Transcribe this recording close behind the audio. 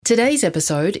Today's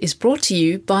episode is brought to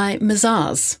you by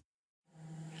Mazars.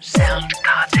 Sound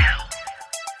Cartel.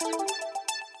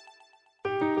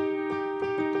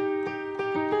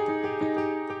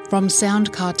 From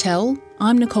Sound Cartel,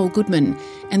 I'm Nicole Goodman,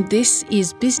 and this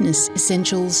is Business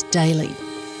Essentials Daily.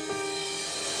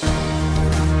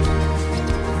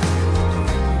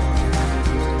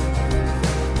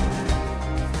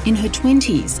 In her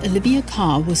 20s, Olivia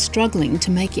Carr was struggling to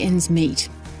make ends meet.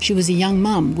 She was a young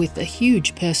mum with a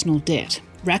huge personal debt,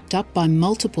 racked up by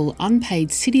multiple unpaid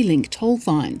CityLink toll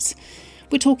fines.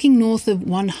 We're talking north of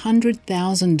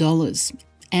 $100,000,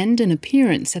 and an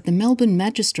appearance at the Melbourne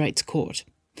Magistrates Court.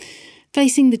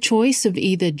 Facing the choice of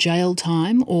either jail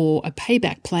time or a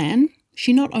payback plan,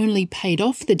 she not only paid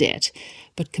off the debt,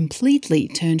 but completely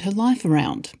turned her life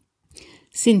around.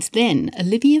 Since then,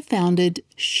 Olivia founded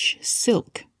Shhh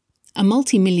Silk, a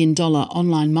multi-million-dollar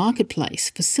online marketplace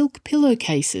for silk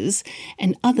pillowcases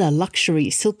and other luxury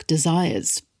silk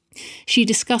desires. She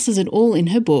discusses it all in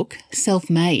her book,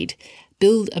 Self-Made,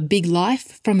 Build a Big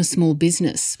Life from a Small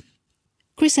Business.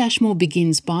 Chris Ashmore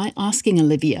begins by asking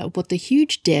Olivia what the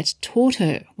huge debt taught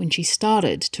her when she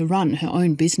started to run her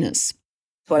own business.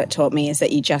 What it taught me is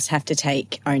that you just have to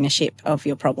take ownership of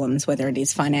your problems, whether it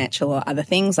is financial or other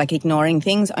things. Like ignoring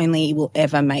things only will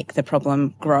ever make the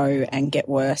problem grow and get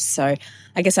worse. So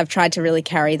I guess I've tried to really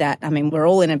carry that. I mean, we're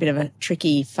all in a bit of a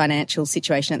tricky financial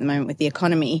situation at the moment with the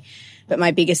economy. But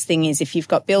my biggest thing is if you've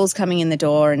got bills coming in the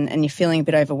door and you're feeling a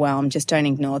bit overwhelmed, just don't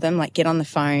ignore them. Like get on the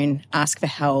phone, ask for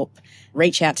help,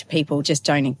 reach out to people, just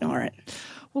don't ignore it.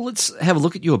 Well, let's have a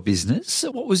look at your business.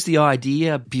 What was the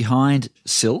idea behind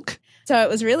Silk? So it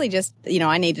was really just,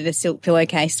 I needed a silk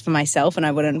pillowcase for myself and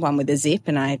I wanted one with a zip,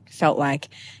 and I felt like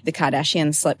the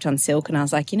Kardashians slept on silk, and I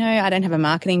was like, I don't have a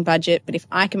marketing budget, but if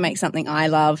I can make something I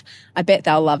love, I bet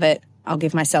they'll love it. I'll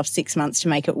give myself 6 months to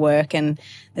make it work. And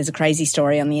there's a crazy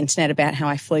story on the internet about how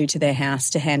I flew to their house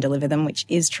to hand deliver them, which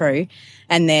is true.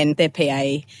 And then their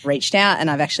PA reached out, and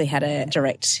I've actually had a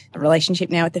direct relationship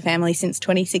now with the family since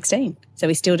 2016. So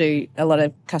we still do a lot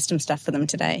of custom stuff for them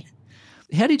today.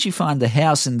 How did you find the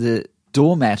house and the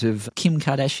doormat of Kim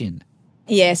Kardashian?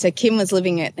 Yeah, so Kim was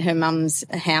living at her mum's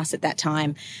house at that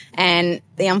time. And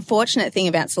the unfortunate thing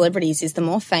about celebrities is the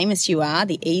more famous you are,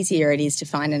 the easier it is to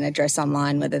find an address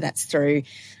online, whether that's through,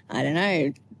 I don't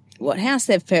know, what house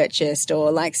they've purchased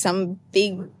or like some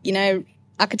big,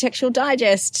 architectural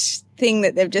digest thing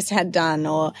that they've just had done,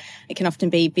 or it can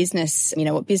often be business,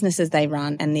 what businesses they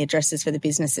run and the addresses for the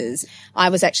businesses. I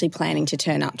was actually planning to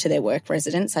turn up to their work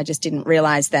residence. I just didn't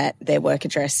realise that their work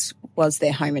address was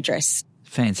their home address.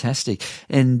 Fantastic.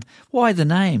 And why the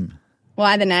name?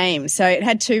 Why the name? So it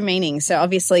had two meanings. So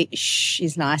obviously, shh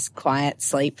is nice, quiet,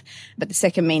 sleep. But the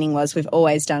second meaning was we've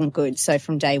always done good. So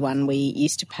from day one, we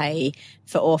used to pay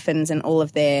for orphans and all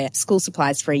of their school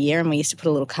supplies for a year. And we used to put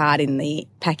a little card in the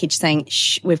package saying,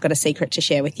 shh, we've got a secret to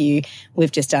share with you.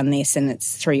 We've just done this and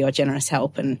it's through your generous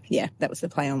help. And yeah, that was the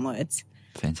play on words.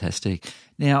 Fantastic.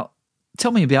 Now,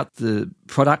 tell me about the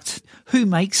product. Who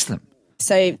makes them?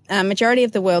 So majority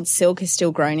of the world's silk is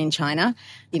still grown in China.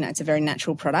 It's a very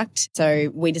natural product.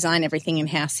 So we design everything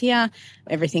in-house here.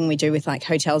 Everything we do with like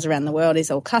hotels around the world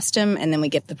is all custom, and then we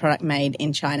get the product made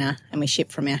in China and we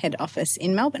ship from our head office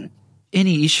in Melbourne.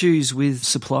 Any issues with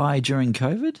supply during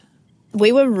COVID?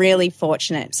 We were really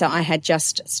fortunate. So I had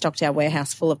just stocked our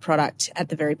warehouse full of product at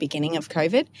the very beginning of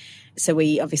COVID. So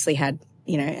we obviously had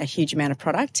a huge amount of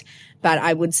product. But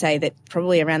I would say that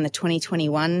probably around the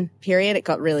 2021 period, it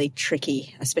got really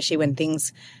tricky, especially when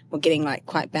things were getting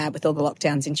quite bad with all the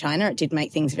lockdowns in China. It did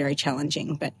make things very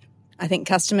challenging. But I think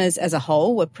customers as a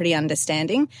whole were pretty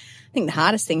understanding. I think the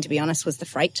hardest thing, to be honest, was the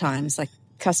freight times. Like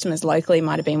customers locally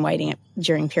might have been waiting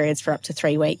during periods for up to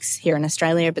 3 weeks here in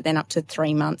Australia, but then up to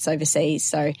 3 months overseas.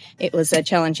 So it was a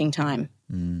challenging time.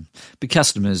 But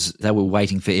customers, they were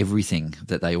waiting for everything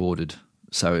that they ordered.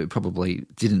 So it probably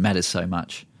didn't matter so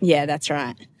much. Yeah, that's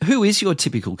right. Who is your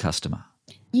typical customer?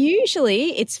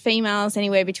 Usually it's females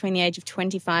anywhere between the age of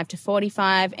 25 to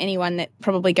 45, anyone that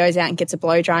probably goes out and gets a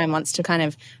blow dry and wants to kind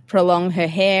of prolong her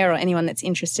hair, or anyone that's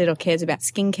interested or cares about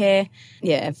skincare.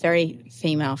 Yeah, a very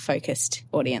female-focused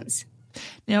audience.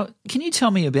 Now, can you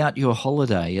tell me about your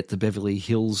holiday at the Beverly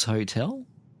Hills Hotel?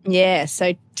 Yeah,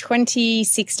 so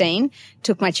 2016,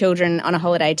 took my children on a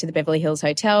holiday to the Beverly Hills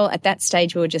Hotel. At that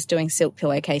stage, we were just doing silk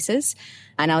pillowcases.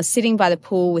 And I was sitting by the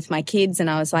pool with my kids and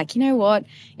I was like, you know what?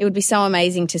 It would be so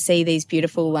amazing to see these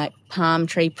beautiful palm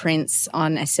tree prints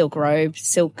on a silk robe.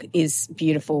 Silk is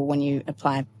beautiful when you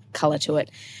apply colour to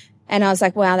it. And I was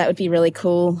like, wow, that would be really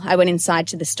cool. I went inside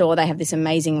to the store. They have this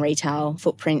amazing retail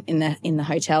footprint in the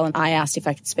hotel. And I asked if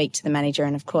I could speak to the manager.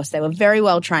 And of course, they were very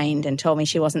well trained and told me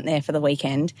she wasn't there for the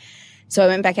weekend. So I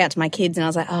went back out to my kids and I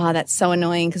was like, oh, that's so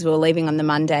annoying because we were leaving on the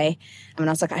Monday. And I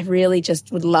was like, I really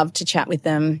just would love to chat with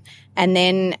them. And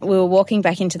then we were walking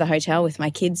back into the hotel with my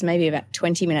kids maybe about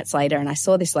 20 minutes later. And I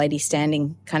saw this lady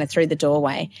standing kind of through the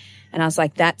doorway. And I was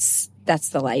like, that's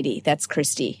the lady. That's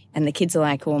Christy. And the kids are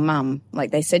like, well, Mum,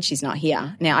 like they said she's not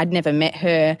here. Now, I'd never met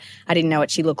her. I didn't know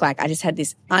what she looked like. I just had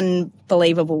this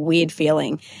unbelievable weird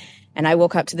feeling. And I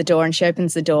walk up to the door and she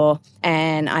opens the door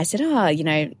and I said,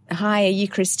 hi, are you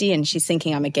Christy? And she's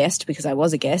thinking I'm a guest because I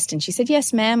was a guest. And she said,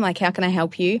 yes, ma'am. Like, how can I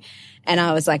help you? And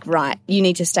I was like, right, you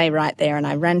need to stay right there. And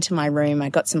I ran to my room. I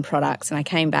got some products and I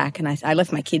came back and I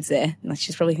left my kids there. And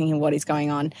she's probably thinking, what is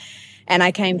going on? And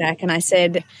I came back and I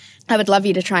said, I would love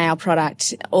you to try our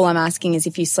product. All I'm asking is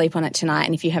if you sleep on it tonight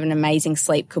and if you have an amazing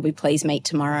sleep, could we please meet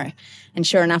tomorrow? And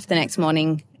sure enough, the next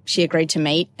morning, she agreed to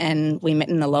meet and we met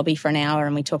in the lobby for an hour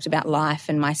and we talked about life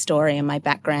and my story and my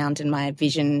background and my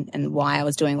vision and why I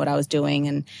was doing what I was doing.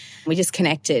 And we just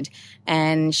connected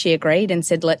and she agreed and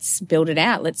said, let's build it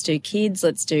out. Let's do kids.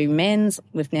 Let's do men's.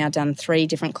 We've now done 3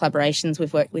 different collaborations.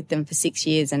 We've worked with them for 6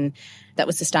 years and that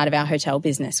was the start of our hotel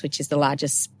business, which is the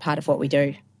largest part of what we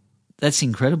do. That's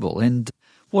incredible. And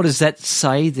what does that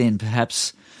say then,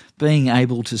 perhaps being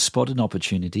able to spot an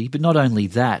opportunity, but not only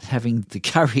that, having the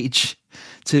courage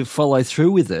to follow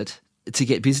through with it to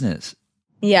get business?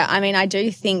 Yeah, I mean, I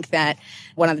do think that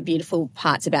one of the beautiful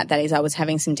parts about that is I was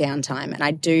having some downtime. And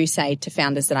I do say to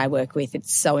founders that I work with,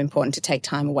 it's so important to take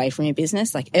time away from your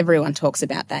business. Like everyone talks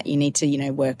about that. You need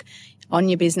to, work on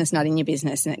your business, not in your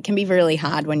business. And it can be really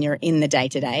hard when you're in the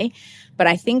day-to-day. But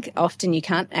I think often you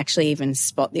can't actually even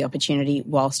spot the opportunity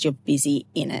whilst you're busy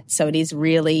in it. So it is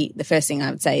really, the first thing I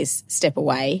would say is step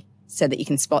away so that you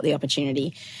can spot the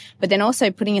opportunity. But then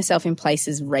also putting yourself in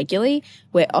places regularly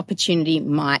where opportunity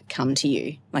might come to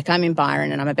you. Like I'm in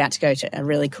Byron and I'm about to go to a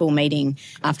really cool meeting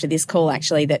after this call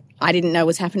actually that I didn't know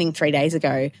was happening 3 days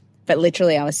ago. But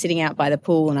literally I was sitting out by the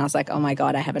pool and I was like, oh my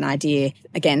God, I have an idea.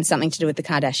 Again, something to do with the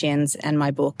Kardashians and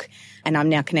my book. And I'm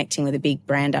now connecting with a big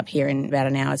brand up here in about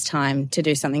an hour's time to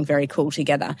do something very cool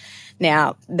together.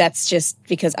 Now, that's just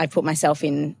because I put myself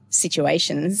in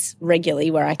situations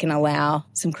regularly where I can allow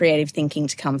some creative thinking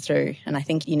to come through. And I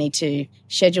think you need to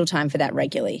schedule time for that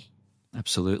regularly.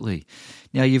 Absolutely.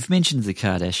 Now, you've mentioned the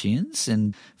Kardashians,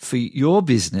 and for your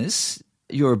business,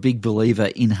 you're a big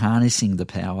believer in harnessing the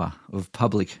power of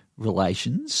public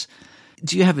relations.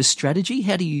 Do you have a strategy?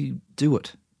 How do you do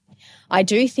it? I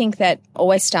do think that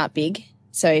always start big.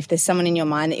 So if there's someone in your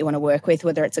mind that you want to work with,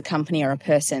 whether it's a company or a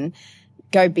person,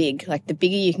 go big. Like the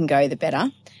bigger you can go, the better.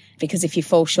 Because if you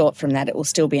fall short from that, it will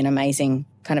still be an amazing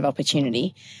kind of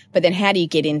opportunity. But then how do you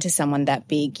get into someone that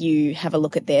big? You have a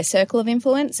look at their circle of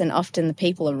influence, and often the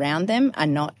people around them are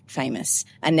not famous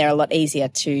and they're a lot easier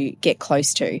to get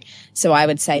close to. So I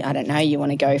would say, I don't know, you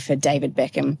want to go for David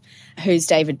Beckham. Who's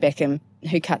David Beckham?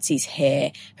 Who cuts his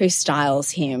hair? Who styles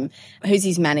him? Who's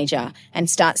his manager? And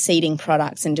start seeding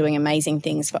products and doing amazing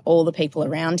things for all the people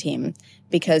around him,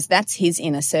 because that's his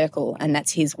inner circle and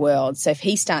that's his world. So if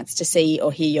he starts to see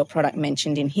or hear your product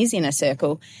mentioned in his inner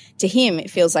circle, to him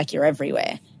it feels like you're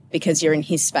everywhere because you're in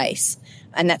his space.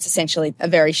 And that's essentially a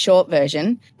very short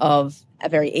version of a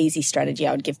very easy strategy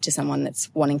I would give to someone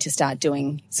that's wanting to start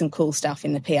doing some cool stuff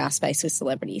in the PR space with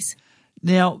celebrities.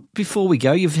 Now, before we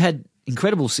go, you've had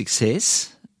incredible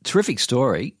success, terrific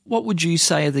story. What would you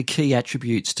say are the key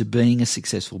attributes to being a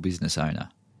successful business owner?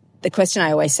 The question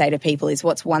I always say to people is,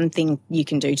 what's one thing you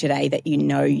can do today that you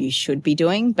know you should be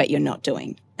doing but you're not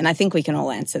doing? And I think we can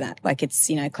all answer that. Like it's,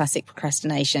 classic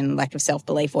procrastination, lack of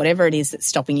self-belief, whatever it is that's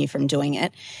stopping you from doing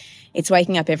it. It's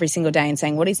waking up every single day and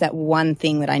saying, what is that one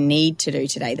thing that I need to do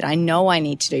today, that I know I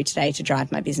need to do today to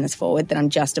drive my business forward, that I'm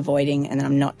just avoiding and that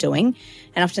I'm not doing?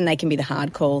 And often they can be the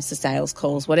hard calls, the sales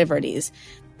calls, whatever it is.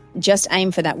 Just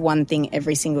aim for that one thing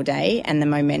every single day and the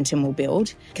momentum will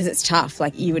build, because it's tough.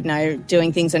 Like you would know,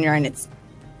 doing things on your own,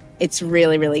 it's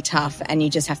really, really tough, and you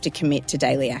just have to commit to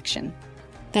daily action.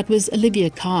 That was Olivia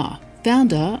Carr,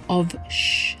 founder of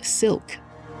Shhh Silk.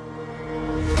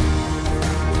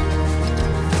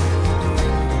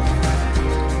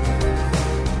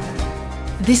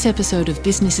 This episode of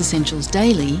Business Essentials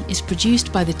Daily is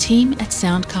produced by the team at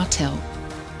Sound Cartel.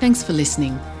 Thanks for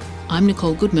listening. I'm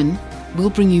Nicole Goodman.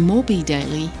 We'll bring you more Be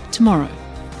Daily tomorrow.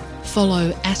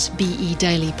 Follow @BE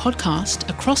Daily Podcast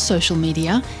across social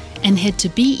media and head to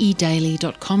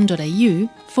bedaily.com.au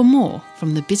for more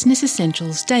from the Business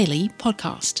Essentials Daily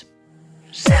podcast.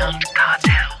 Sound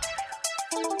Cartel.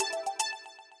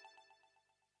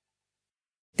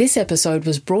 This episode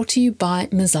was brought to you by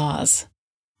Mazars.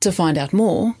 To find out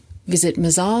more, visit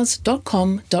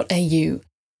mazars.com.au.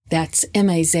 That's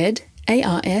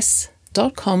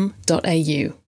mazars.com.au.